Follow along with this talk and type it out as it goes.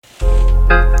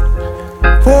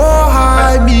Oh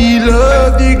hi, me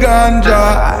love the ganja.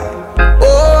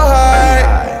 Oh hi,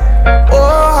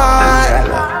 oh hi,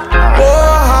 oh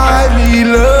hi, me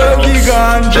love the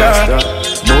ganja.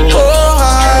 Oh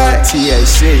hi,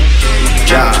 THC,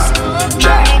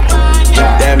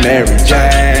 that Mary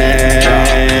Jane,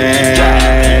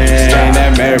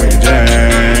 that Mary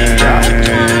Jane,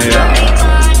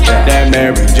 that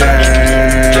Mary Jane,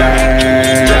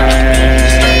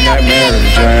 that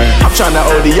Mary Jane. I'm tryna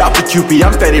OD off the QP,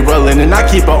 I'm steady rolling and I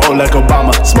keep it on like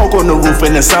Obama. Smoke on the roof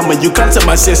in the summer, you come to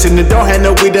my session and don't have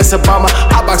no weed, that's Obama.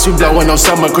 I box you blowing on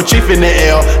summer, Chief in the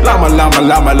L, llama, llama,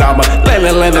 llama, llama.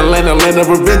 Lana,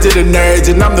 revenge of the nerds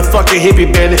and I'm the fucking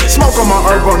hippie bandit. Smoke on my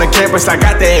herb on the campus, I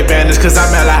got the advantage cause I'm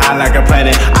hella high like a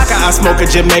planet. I smoke a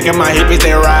Jamaican, my hippies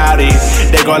they rowdy,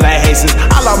 they go like Hastings.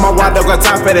 I love my wild dog, got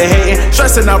time for the hating.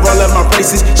 Stressing, I roll up my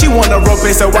braces. She wanna roll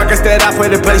pace so I can stand out for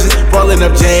the places. Rolling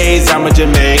up J's, I'm a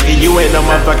Jamaican. You ain't no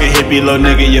motherfucking hippie, little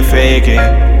nigga, you faking.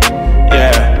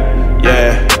 Yeah.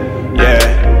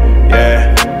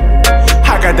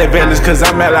 I got the advantage cause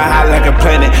I'm hella high like a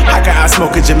planet. I can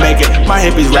smoke a Jamaican. My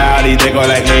hippies rowdy, they go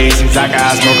like Hastings. I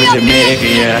can smoke a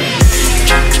Jamaican, yeah.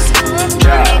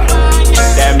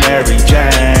 That Mary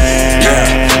Jane, that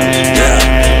Mary Jane,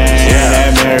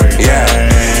 that Mary Jane,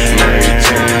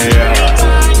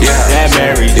 that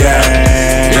Mary Jane.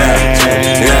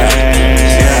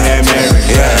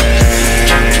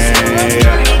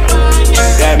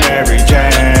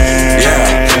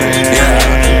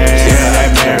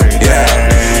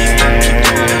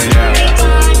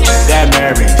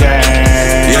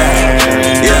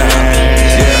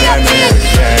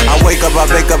 I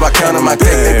wake up, I counted my cake.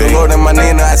 Thank the Lord and my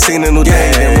Nina, I seen a new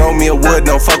day. Then roll me a wood,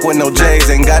 don't fuck with no J's.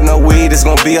 Ain't got no weed, it's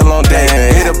gonna be a long day.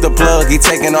 Hit up the plug, he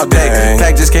taking all day.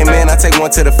 Pack just came in, I take one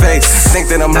to the face. Think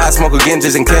that I'm hot, smoke again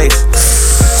just in case.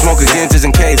 Smoke again just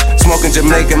in case. Smoking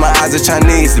Jamaican, my eyes are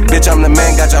Chinese. The bitch, I'm the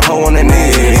man, got your hoe on her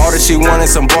knees. All that she wanted,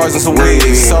 some bars and some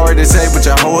weed. Sorry to say, but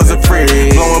your hoe is a freak.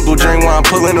 Blowing blue dream while I'm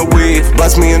pulling a weed.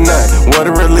 Bust me a nut, what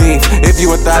a relief. If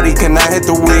you a thotty, cannot hit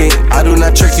the weed. I do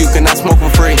not trick you, cannot smoke for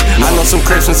free. I know some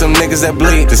Crips and some niggas that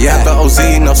bleed. Just got the OZ,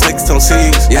 no slicks, no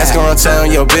C's. Ask around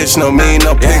town, yo bitch, no me,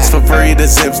 no pics for free. The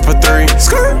zips for 3.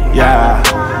 Yeah.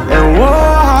 and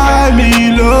why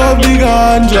me love the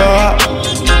ganja.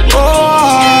 Oh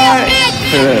hi.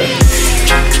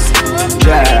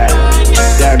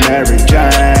 That Mary Jane,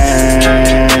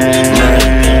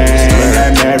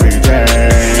 that Mary Jane,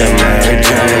 that Mary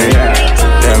Jane,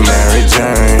 that Mary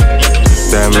Jane,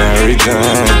 that Mary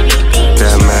Jane,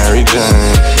 that Mary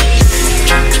Jane,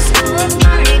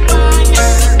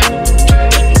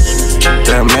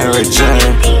 that Mary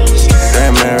Jane, that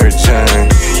Mary Jane,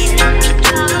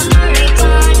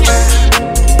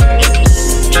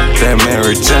 that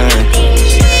Mary Jane,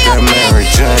 that Mary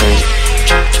Jane.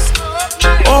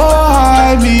 Oh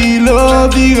hi, me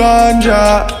love the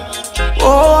ganja.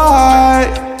 Oh hi,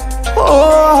 oh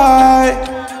hi,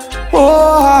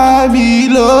 oh hi, me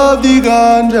love the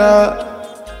ganja.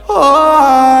 Oh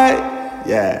hi,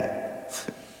 Yeah.